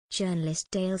journalist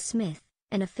Dale Smith,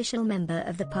 an official member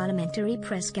of the Parliamentary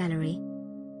Press Gallery,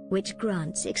 which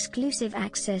grants exclusive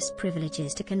access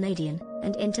privileges to Canadian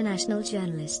and international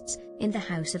journalists in the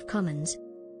House of Commons,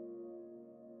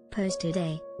 posted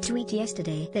a tweet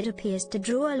yesterday that appears to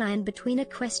draw a line between a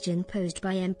question posed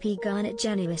by MP Garnet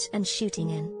Janius and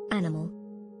shooting an animal.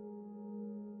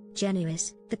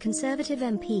 Janius, the Conservative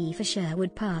MP for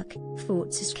Sherwood Park,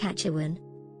 Fort Saskatchewan,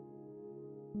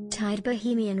 tied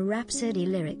Bohemian Rhapsody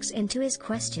lyrics into his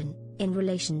question, in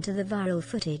relation to the viral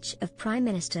footage of Prime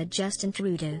Minister Justin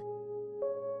Trudeau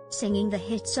singing the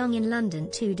hit song in London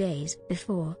 2 days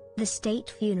before the state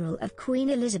funeral of Queen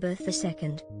Elizabeth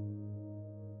II.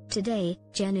 Today,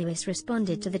 Janius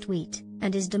responded to the tweet,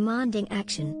 and is demanding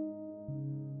action.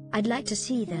 "I'd like to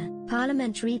see the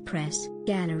Parliamentary Press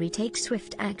Gallery take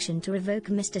swift action to revoke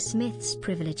Mr. Smith's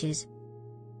privileges,"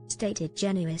 stated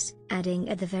Janius, adding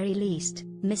at the very least,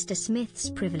 Mr. Smith's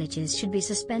privileges should be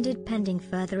suspended pending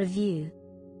further review.